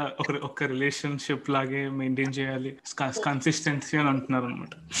పాడ్కాస్ట్ కూడా ఒక రిలేషన్షిప్ లాగే మెయింటైన్ చేయాలి, కన్సిస్టెన్సీ అని అంటున్నారు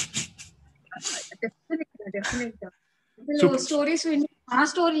అనమాట. స్టోరీస్ విని నా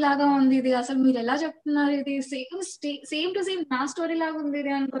స్టోరీ లాగా ఉంది ఇది, అసలు మీరు ఎలా చెప్తున్నారు ఇది సేమ్ టు సేమ్ నా స్టోరీ లాగా ఉంది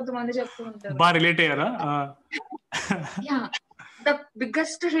ఇది అని కొంతమంది చెప్తూ ఉంటారు. బాగా రిలేట్ అయ్యారా? ద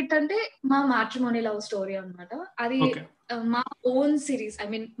బిగ్గెస్ట్ హిట్ అంటే మా మ్యాట్రిమోనీ లవ్ స్టోరీ అన్నమాట. అది మా ఓన్ సిరీస్. ఐ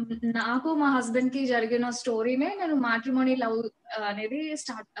మీన్ నాకు మా హస్బెండ్ కి జరిగిన స్టోరీనే నేను మ్యాట్రిమోనీ లవ్ అనేది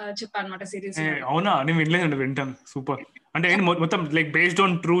స్టార్ట్ చెప్పాను అనమాట సిరీస్. అవునా? నేను వినలేదండి, వింటాను. సూపర్. అంటే మొత్తం like based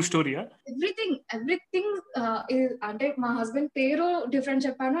on true స్టోరీయా? Everything అంటే మా హస్బెండ్ పేరు డిఫరెంట్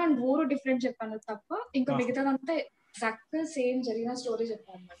చెప్పాను అండ్ ఊరు డిఫరెంట్ చెప్పాను తప్ప ఇంకా మిగతాదంతా ఎగ్జాక్ట్ సేమ్ జరిగిన స్టోరీ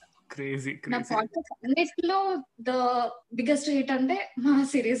చెప్పాను అనమాట. క్రేజీ. నా పాడ్కాస్ట్ అన్నిటిలో ద బిగ్గెస్ట్ హిట్ అంటే మా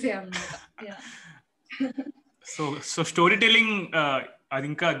సిరీస్ అన్నమాట. సో స్టోరీ టెల్లింగ్ అది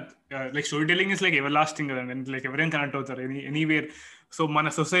ఇంకా like story telling is like ever lasting కదండి, లైక్ ఎవరైనా కనెక్ట్ అవుతారు ఎనీవేర్. సో మన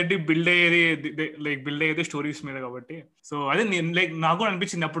సొసైటీ బిల్డ్ అయ్యేది స్టోరీస్ మీద కాబట్టి. సో అదే నేను లైక్ నాకు కూడా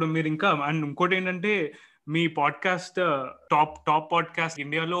అనిపించింది అప్పుడు మీరు ఇంకా. అండ్ ఇంకోటి ఏంటంటే మీ పాడ్కాస్ట్ టాప్ పాడ్కాస్ట్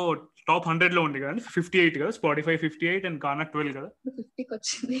ఇండియాలో టాప్ 100 లో ఉంది కదండి, 58 కదా, స్పాటిఫై 58 అండ్ గానా 12 కదా. 50కి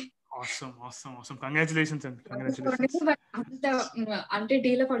వచ్చింది. awesome కంగ్రాచులేషన్స్ అండి, కంగ్రాచులేషన్స్. అంత అంటే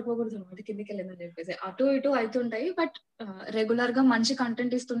డీలో పడిపోకూడదు అనమాట, కిందికి వెళ్ళిందని చెప్పేసి అటు ఇటు అవుతుంటాయి. బట్ రెగ్యులర్ గా మంచి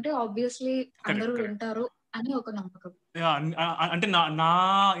కంటెంట్ ఇస్తుంటే ఆబ్వియస్లీ అందరూ వింటారు అని ఒక నమ్మకం. అంటే నా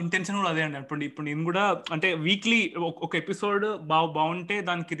ఇంటెన్షన్ కూడా అదే అండి. ఇప్పుడు నేను కూడా అంటే వీక్లీ ఒక ఎపిసోడ్ బాగుంటే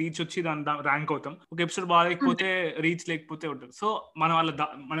దానికి రీచ్ వచ్చి దాని ర్యాంక్ అవుతాం, ఒక ఎపిసోడ్ బాగాలేకపోతే రీచ్ లేకపోతే ఉంటుంది. సో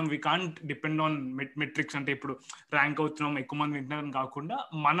మనం we can't depend on metrics. అంటే ఇప్పుడు ర్యాంక్ అవుతున్నాం, ఎక్కువ మంది వింటున్నాం కాకుండా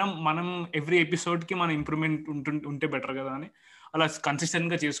మనం ఎవ్రీ ఎపిసోడ్ కి మన ఇంప్రూవ్మెంట్ ఉంటే బెటర్ కదా అని అలా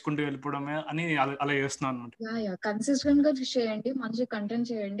కన్సిస్టెంట్ గా చేసుకుంటూ వెళ్ళిపోవడమే అని అలా చేస్తున్నాను అనమాట. కన్సిస్టెంట్ గా చేయండి, మంచి కంటెంట్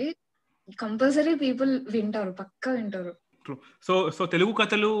చేయండి, కంపల్సరీ పీపుల్ వింటారు, పక్కా వింటారు. సో తెలుగు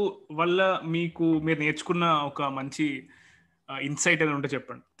కథలు వల్ల మీరు నేర్చుకున్న ఒక మంచి ఇన్సైట్ ఏదైనా ఉంటే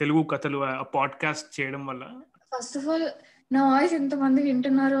చెప్పండి, తెలుగు కథలు పాడ్కాస్ట్ చేయడం వల్ల. ఫస్ట్ ఆఫ్ ఆల్ నా వాయిస్ ఎంత మంది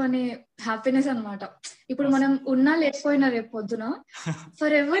వింటున్నారు అనే హ్యాపీనెస్ అనమాట. ఇప్పుడు మనం ఉన్నా లేకపోయినా రేపు పొద్దున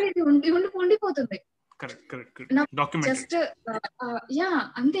ఫర్ ఎవర్ ఇది ఉండిపోతుంది. జస్ట్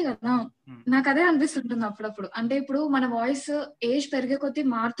అంతే కదా, నాకు అదే అనిపిస్తుంటుంది అప్పుడప్పుడు. అంటే ఇప్పుడు మన వాయిస్ ఏజ్ పెరిగే కొద్దీ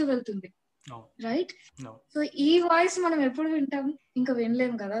మారుతూ వెళ్తుంది, రైట్? సో ఈ వాయిస్ మనం ఎప్పుడు వింటాం, ఇంకా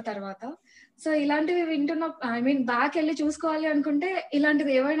వినలేం కదా తర్వాత. సో ఇలాంటివి వింటున్న బ్యాక్ వెళ్ళి చూసుకోవాలి అనుకుంటే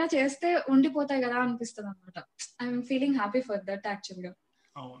ఇలాంటివి ఏవైనా చేస్తే ఉండిపోతాయి కదా అనిపిస్తుంది అనమాట. I'm feeling happy for that actual గా.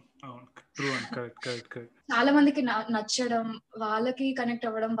 చాలా మందికి నచ్చడం, వాళ్ళకి కనెక్ట్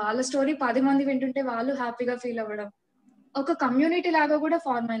అవ్వడం, వాళ్ళ స్టోరీ 10 మంది వింటుంటే వాళ్ళు హ్యాపీగా ఫీల్ అవ్వడం, ఒక కమ్యూనిటీ లాగా కూడా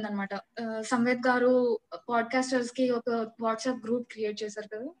ఫార్మ్ అయింది అనమాట. సంవేద్ గారు పాడ్కాస్టర్స్ కి ఒక వాట్సాప్ గ్రూప్ క్రియేట్ చేశారు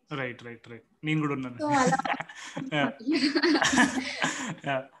కదా. రైట్ నేను కూడా ఉన్నాను.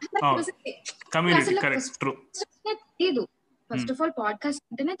 తెలీదు, ఫస్ట్ ఆఫ్ ఆల్ పాడ్కాస్ట్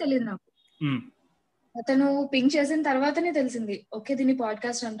అంటేనే తెలియదు నాకు. అతను పింక్ చేసిన తర్వాతనే తెలిసింది, ఓకే దీన్ని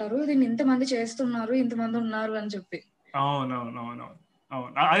పాడ్కాస్ట్ అంటారు, దీన్ని ఇంతమంది చేస్తున్నారు, ఇంతమంది ఉన్నారు అని చెప్పి. అవును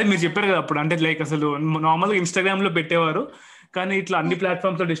అదే మీరు చెప్పారు కదా అప్పుడు. అంటే లైక్ అసలు నార్మల్గా ఇన్స్టాగ్రామ్ లో పెట్టేవారు, కానీ ఇట్లా అన్ని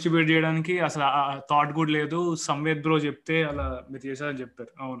ప్లాట్ఫామ్స్ లో డిస్ట్రిబ్యూట్ చేయడానికి అసలు థాట్ కూడా లేదు. సంవేద్ బ్రో చెప్తే అలా మీరు చేశారని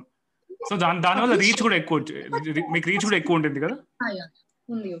చెప్పారు. అవును. సో దానివల్ల రీచ్ కూడా ఎక్కువ, మీకు రీచ్ కూడా ఎక్కువ ఉంటుంది కదా.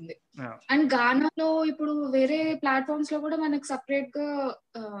 ఉంది. అండ్ గానాలో ఇప్పుడు వేరే ప్లాట్ఫామ్స్ లో కూడా మనకు సపరేట్ గా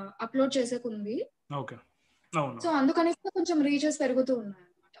అప్లోడ్ చేసేకుంది. ఓకే, అవును. సో అందుకని కొంచెం రీచెస్ పెరుగుతూ ఉన్నాయి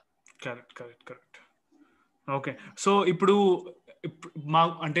అన్నమాట. కరెక్ట్. ఓకే, సో ఇప్పుడు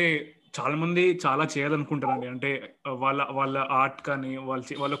అంటే చాలా మంది చాలా చేయాలనుకుంటారండి. అంటే వాళ్ళ ఆర్ట్ కానీ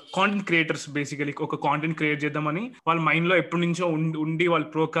వాళ్ళ కాంటెంట్ క్రియేటర్స్ బేసికలీ ఒక కాంటెంట్ క్రియేట్ చేద్దామని వాళ్ళ మైండ్ లో ఎప్పటి నుంచో ఉండి వాళ్ళు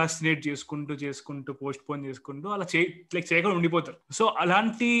ప్రోకాస్టినేట్ చేసుకుంటూ పోస్ట్ పోన్ చేసుకుంటూ అలా చేయకుండా ఉండిపోతారు. సో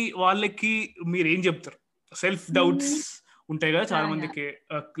అలాంటి వాళ్ళకి మీరు ఏం చెప్తారు? సెల్ఫ్ డౌట్స్ ఉంటాయి కదా చాలా మందికి,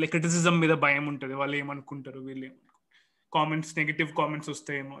 క్రిటిసిజం మీద భయం ఉంటుంది, వాళ్ళు ఏమనుకుంటారు, వీళ్ళు నెగటివ్ కామెంట్స్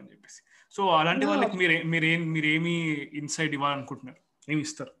వస్తాయేమో అని చెప్పేసి. సో అలాంటి వాళ్ళకి మీరేమి ఇన్సైట్ ఇవ్వాలనుకుంటున్నారు, ఏమి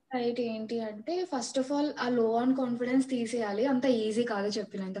ఇస్తారు? రైట్, ఏంటి అంటే ఫస్ట్ ఆఫ్ ఆల్ ఆ లో ఆన్ కాన్ఫిడెన్స్ తీసేయాలి. అంత ఈజీ కాదు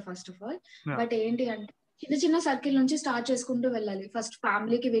చెప్పినంత ఫస్ట్ ఆఫ్ ఆల్. బట్ ఏంటి అంటే చిన్న సర్కిల్ నుంచి స్టార్ట్ చేసుకుంటూ వెళ్ళాలి. ఫస్ట్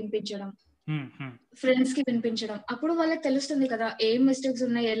ఫ్యామిలీకి వినిపించడం, ఫ్రెండ్స్ కి వినిపించడం, అప్పుడు వాళ్ళకి తెలుస్తుంది కదా ఏం మిస్టేక్స్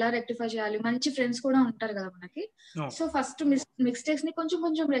ఉన్నాయి, ఎలా రెక్టిఫై చేయాలి. మంచి ఫ్రెండ్స్ కూడా ఉంటారు కదా మనకి. సో ఫస్ట్ మిస్టేక్స్ ని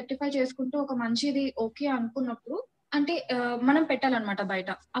కొంచెం రెక్టిఫై చేసుకుంటూ ఒక మంచిది ఓకే అనుకున్నప్పుడు అంటే మనం పెట్టాలన్నమాట బయట.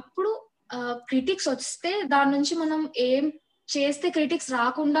 అప్పుడు క్రిటిక్స్ వస్తే దాని నుంచి మనం ఏం చేస్తే క్రిటిక్స్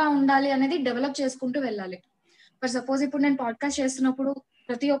రాకుండా ఉండాలి అనేది డెవలప్ చేసుకుంటూ వెళ్ళాలి. ఫర్ సపోజ్ ఇప్పుడు నేను పాడ్కాస్ట్ చేస్తున్నప్పుడు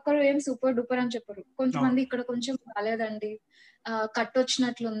ప్రతి ఒక్కరు ఏం సూపర్ డూపర్ అని చెప్పరు. కొంతమంది ఇక్కడ కొంచెం బాలేదండి, కట్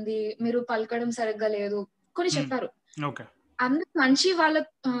వచ్చినట్లుంది, మీరు పలకడం సరిగ్గా లేదు, కొన్ని చెప్పారు. అందరూ మంచి వాళ్ళ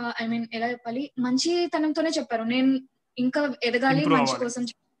ఎలా చెప్పాలి, మంచితనంతోనే చెప్పారు. నేను ఇంకా ఎదగాలి, మంచి కోసం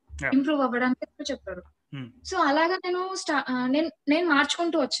ఇంప్రూవ్ అవ్వడానికి చెప్పారు. సో అలాగా నేను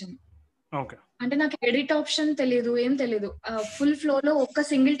మార్చుకుంటూ వచ్చాను. అంటే నాకు ఎడిట్ ఆప్షన్ తెలియదు, ఏం తెలియదు. ఫుల్ ఫ్లో లో ఒక్క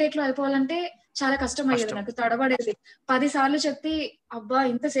సింగిల్ టేక్ లో అయిపోవాలంటే చాలా కష్టం అయ్యేది, నాకు తడబడేది. 10 సార్లు చెప్పి అబ్బా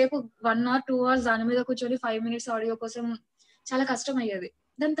ఇంతసేపు 1 or 2 hours దాని మీద కూర్చొని 5 minutes ఆడియో కోసం చాలా కష్టం అయ్యేది.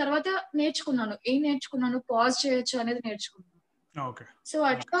 దాని తర్వాత నేర్చుకున్నాను, పాజ్ చేయొచ్చు అనేది నేర్చుకున్నాను. సో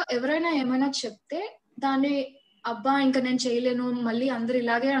అట్లా ఎవరైనా ఏమైనా చెప్తే దాన్ని అబ్బా ఇంకా నేను చేయలేను, మళ్ళీ అందరు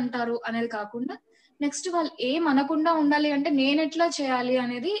ఇలాగే అంటారు అనేది కాకుండా నెక్స్ట్ వాళ్ళు ఏం అనకుండా ఉండాలి అంటే నేను ఎట్లా చేయాలి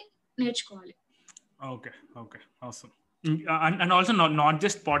అనేది నేర్చుకోవాలి. Okay awesome. And also not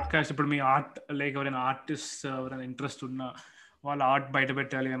just podcast, ఇప్పుడు మీ ఆర్ట్ లైక్ ఎవరైనా ఆర్టిస్ట్ ఎవరైనా ఇంట్రెస్ట్ ఉన్న వాళ్ళ ఆర్ట్ బయట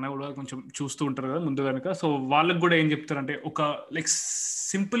పెట్టాలి అన్న కూడా కొంచెం చూస్తూ ఉంటారు కదా ముందు కనుక. సో వాళ్ళకి కూడా ఏం చెప్తారంటే ఒక లైక్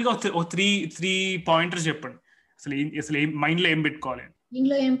సింపుల్గా ఒక త్రీ పాయింటర్స్ చెప్పండి. అసలు ఏం మైండ్లో ఏం పెట్టుకోవాలి?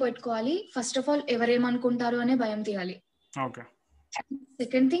 ఇంట్లో ఏం పెట్టుకోవాలి? ఫస్ట్ ఆఫ్ ఆల్ ఎవరేమనుకుంటారు అనే భయం తీయాలి. ఓకే.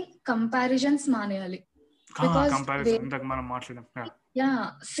 సెకండ్ థింగ్, కంపారిజన్స్ మానేయాలి. కంపారిజన్ ఇంతకు మనం మాట్లాడాం.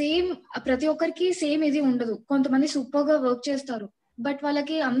 సేమ్ ప్రతి ఒక్కరికి సేమ్ ఇది ఉండదు. కొంతమంది సూపర్ గా వర్క్ చేస్తారు, బట్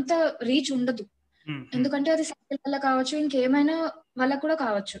వాళ్ళకి అంత రీచ్ ఉండదు. ఎందుకంటే అది సైకిల్ వల్ల కావచ్చు, ఇంకేమైనా వాళ్ళకు కూడా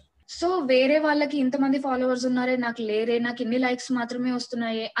కావచ్చు. సో వేరే వాళ్ళకి ఇంతమంది ఫాలోవర్స్ ఉన్నారే, నాకు లేరే, నాకు ఇన్ని లైక్స్ మాత్రమే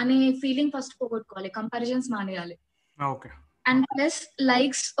వస్తున్నాయి అనే ఫీలింగ్ ఫస్ట్ పోగొట్టుకోవాలి. కంపారిజన్స్ మానేయాలి. అండ్ ప్లస్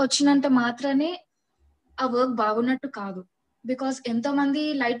లైక్స్ వచ్చినంత మాత్రమే ఆ వర్క్ బాగున్నట్టు కాదు. బికాస్ ఎంతో మంది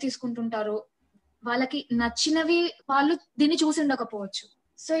లైట్ తీసుకుంటుంటారు, వాళ్ళకి నచ్చినవి వాళ్ళు దీన్ని చూసి ఉండకపోవచ్చు.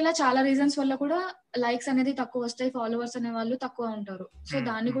 సో ఇలా చాలా రీజన్స్ వల్ల కూడా లైక్స్ అనేది తక్కువ వస్తాయి, ఫాలోవర్స్ అనే వాళ్ళు తక్కువ ఉంటారు. సో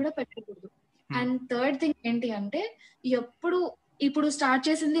దాన్ని కూడా పెట్టకూడదు. అండ్ థర్డ్ థింగ్ ఏంటి అంటే, ఇప్పుడు స్టార్ట్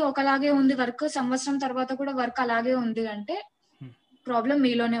చేసింది ఒకలాగే ఉంది వర్క్, సంవత్సరం తర్వాత కూడా వర్క్ అలాగే ఉంది అంటే ప్రాబ్లం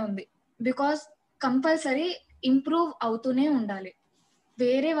మీలోనే ఉంది. బికాస్ కంపల్సరీ ఇంప్రూవ్ అవుతూనే ఉండాలి.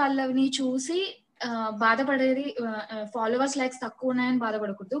 వేరే వాళ్ళని చూసి బాధపడేది, ఫాలోవర్స్ లైక్స్ తక్కువ ఉన్నాయని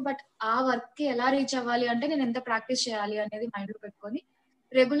బాధపడకూడదు. బట్ ఆ వర్క్ కి ఎలా రీచ్ అవ్వాలి అంటే నేను ఎంత ప్రాక్టీస్ చేయాలి అనేది మైండ్ లో పెట్టుకొని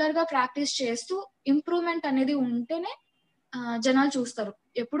రెగ్యులర్ గా ప్రాక్టీస్ చేస్తూ ఇంప్రూవ్మెంట్ అనేది ఉంటేనే జనాలు చూస్తారు.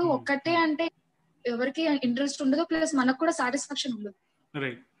 ఎప్పుడు ఒక్కటే అంటే ఎవరికి ఇంట్రెస్ట్ ఉండదు, ప్లస్ మనకు కూడా సాటిస్ఫాక్షన్ ఉండదు.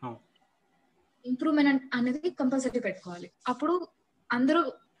 ఇంప్రూవ్మెంట్ అనేది కంపల్సరీ పెట్టుకోవాలి, అప్పుడు అందరూ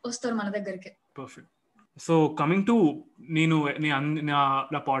వస్తారు మన దగ్గరికి. పర్ఫెక్ట్. సో కమింగ్ టు నేను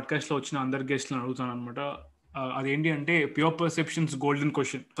నా పాడ్కాస్ట్ లో వచ్చిన అందరి గెస్ట్లను అడుగుతాను అనమాట. అదేంటి అంటే pure perceptions golden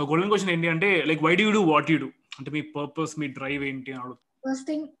question. So golden question ఏంటి అంటే like why do you do what you do, అంటే మీ పర్పస్, మీ డ్రైవ్ ఏంటి అని అడుగుతాను. ఫస్ట్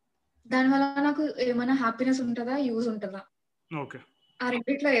థింగ్, దానివల్ల నాకు ఏమైనా హ్యాపీనెస్ ఉంటుందా, యూజ్ ఉంటుందా? ఓకే. ఆ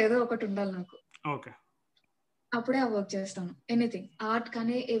రెండిట్లో ఏదో ఒకటి ఉండాలి నాకు. ఓకే. అప్పుడే ఆ వర్క్ చేస్తాను. ఎనీథింగ్, ఆర్ట్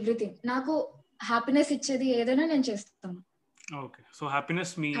కానీ ఎవ్రీథింగ్, నాకు హ్యాపీనెస్ ఇచ్చేది ఏదైనా నేను చేస్తాను. ఓకే. సో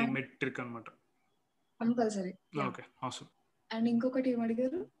హ్యాపీనెస్ మీ మెట్రిక్ అన్నమాట. కంపల్సరీ. Okay, awesome. అండ్ ఇంకొకటి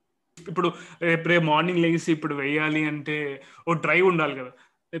ఏమడిగారు? ఇప్పుడు రేపు మార్నింగ్ లేచి ఇప్పుడు వేయాలి అంటే ఓ డ్రైవ్ ఉండాలి కదా,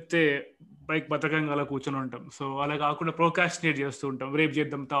 లేకపోతే బైక్ బతకంగా అలా కూర్చొని ఉంటాం. సో అలా కాకుండా ప్రోకాస్టినేట్ చేస్తూ ఉంటాం, రేపు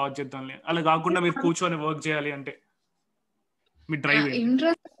చేద్దాం తర్వాత చేద్దాం. అలా కాకుండా మీరు కూర్చొని వర్క్ చేయాలి అంటే మీ డ్రైవ్ ఏంటి?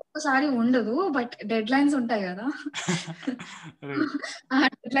 ఇంట్రెస్ట్ ఒకసారి ఉండదు, బట్ డెడ్ లైన్స్ ఉంటాయి కదా, ఆ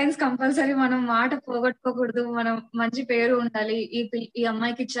డెడ్ లైన్స్ కంపల్సరీ మనం మాట పోగొట్టుకోకూడదు. మనం మంచి పేరు ఉండాలి, ఈ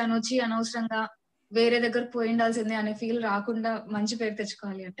అమ్మాయికి ఇచ్చాను వచ్చి అనవసరంగా వేరే దగ్గర పోయి ఉండాల్సిందే అనే ఫీల్ రాకుండా మంచి పేరు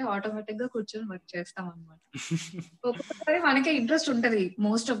తెచ్చుకోవాలి అంటే ఆటోమేటిక్ గా కూర్చొని వర్క్ చేస్తాం అనమాట. ఒక్కొక్కసారి మనకే ఇంట్రెస్ట్ ఉంటది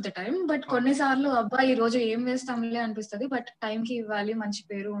most of the time, but కొన్నిసార్లు అబ్బా ఈ రోజు ఏం వేస్తాంలే అనిపిస్తుంది. బట్ టైం కి ఇవ్వాలి, మంచి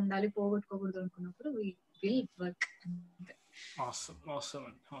పేరు ఉండాలి, పోగొట్టుకోకూడదు అనుకున్నప్పుడు we will work.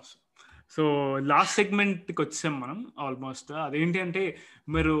 So last segment కి వచ్చాం మనం ఆల్మోస్ట్. అదేంటి అంటే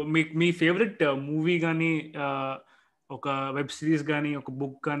మీరు మీ ఫేవరెట్ మూవీ కానీ, ఒక వెబ్ సిరీస్ కానీ, ఒక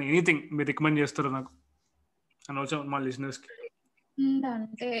బుక్ కానీ, ఎనీథింగ్ మీరు రికమెండ్ చేస్తారో నాకు అనవసరం మా లిజనర్స్ కి.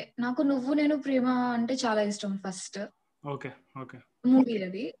 అంటే నాకు నువ్వు నేను ప్రేమ అంటే చాలా ఇష్టం. ఫస్ట్ ఓకే ఓకే మూవీ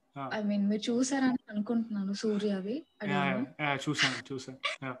అది. ఐ మీన్ మీరు చూసారని అనుకుంటున్నాను, సూర్యది.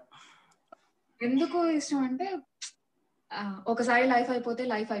 చూసాను. ఎందుకు ఇష్టం అంటే ఒకసారి లైఫ్ అయిపోతే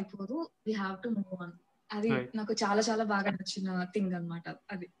లైఫ్ అయిపోదు, we have to move on. అది నాకు చాలా చాలా బాగా నచ్చిన థింగ్ అన్నమాట.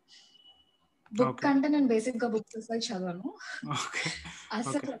 అది బుక్ అంటే నేను బేసిక్ గా బుక్స్ అసలు చదవను,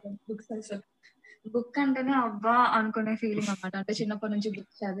 అసలు బుక్స్ అసలు బుక్ అంటేనే అబ్బా అనుకునే ఫీలింగ్ అన్నమాట. అంటే చిన్నప్పటి నుంచి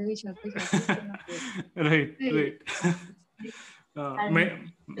బుక్ చదివి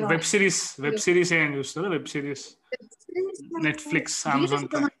వెబ్ సిరీస్ ఏం చూస్తారా? Web series Netflix, Amazon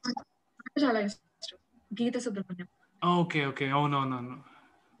prime చాలా ఇష్టం. గీత సుబ్రహ్మణ్యం. ఓకే ఓకే, అవునవునవును.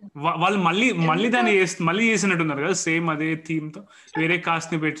 వాళ్ళు మళ్ళీ దాన్ని మళ్ళీ చేసినట్టున్నారు కదా, సేమ్ అదే థీమ్ తో వేరే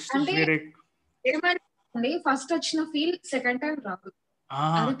కాస్ట్ ని పెట్టి వేరే. ఏమంటే ఫస్ట్ వచ్చిన ఫీల్ సెకండ్ టైం రాదు,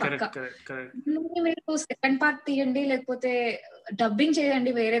 అది పక్కా. మీరు సెకండ్ పార్ట్ తీయండి, లేకపోతే డబ్బింగ్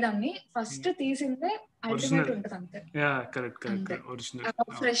చేయండి వేరే దాన్ని, ఫస్ట్ తీసిందే అల్టిమేట్ ఉంటుంది అంతే.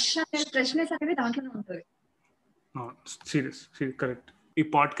 ఫ్రెష్నెస్ అనేది దాంట్లోనే ఉంటుంది. Serious correct. ఈ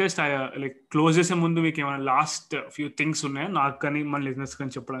పాడ్కాస్ట్ లైక్ క్లోజ్ చేసే ముందు మీకు ఏమైనా లాస్ట్ ఫ్యూ థింగ్స్ ఉన్నాయా నాకు కానీ మన లిజనర్స్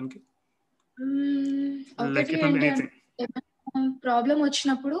కానీ చెప్పడానికి? ప్రాబ్లం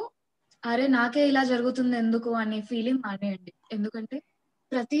వచ్చినప్పుడు అరే నాకే ఇలా జరుగుతుంది ఎందుకు అనే ఫీలింగ్ మానేయండి. ఎందుకంటే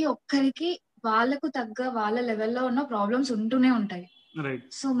ప్రతి ఒక్కరికి వాళ్ళకు తగ్గ వాళ్ళ లెవెల్లో ఉన్న ప్రాబ్లమ్స్ ఉంటూనే ఉంటాయి.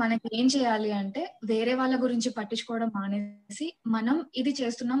 సో మనకి ఏం చేయాలి అంటే వేరే వాళ్ళ గురించి పట్టించుకోవడం మానేసి మనం ఇది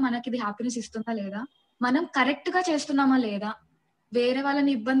చేస్తున్నాం, మనకి ఇది హ్యాపీనెస్ ఇస్తుందా లేదా, మనం కరెక్ట్ గా చేస్తున్నామా లేదా, వేరే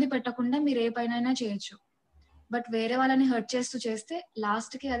వాళ్ళని ఇబ్బంది పెట్టకుండా మీరు ఏ పైన చేయొచ్చు. బట్ వేరే వాళ్ళని హర్ట్ చేస్తూ చేస్తే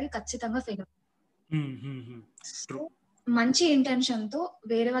లాస్ట్ కి అది ఖచ్చితంగా ఫెయిల్ అవుతుంది. మంచి ఇంటెన్షన్ తో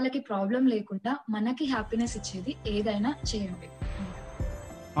వేరే వాళ్ళకి ప్రాబ్లం లేకుండా మనకి హ్యాపీనెస్ ఇచ్చేది ఏదైనా చేయండి.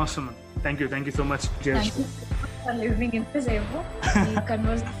 Awesome. Thank you so much. Thank you for listening ఇంతసేపు. ఈ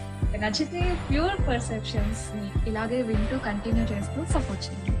కన్వర్సేషన్ నచ్చితే ప్యూర్ పర్సెప్షన్స్ ఇలాగే వింటూ కంటిన్యూ చేస్తూ సపోర్ట్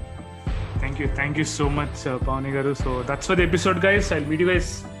చేయండి. Thank you so much, Pavani garu. So that's for the episode, guys. I'll meet you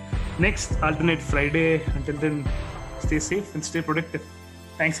guys next alternate Friday. Until then, stay safe and stay productive.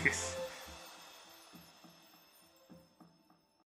 Thanks, guys.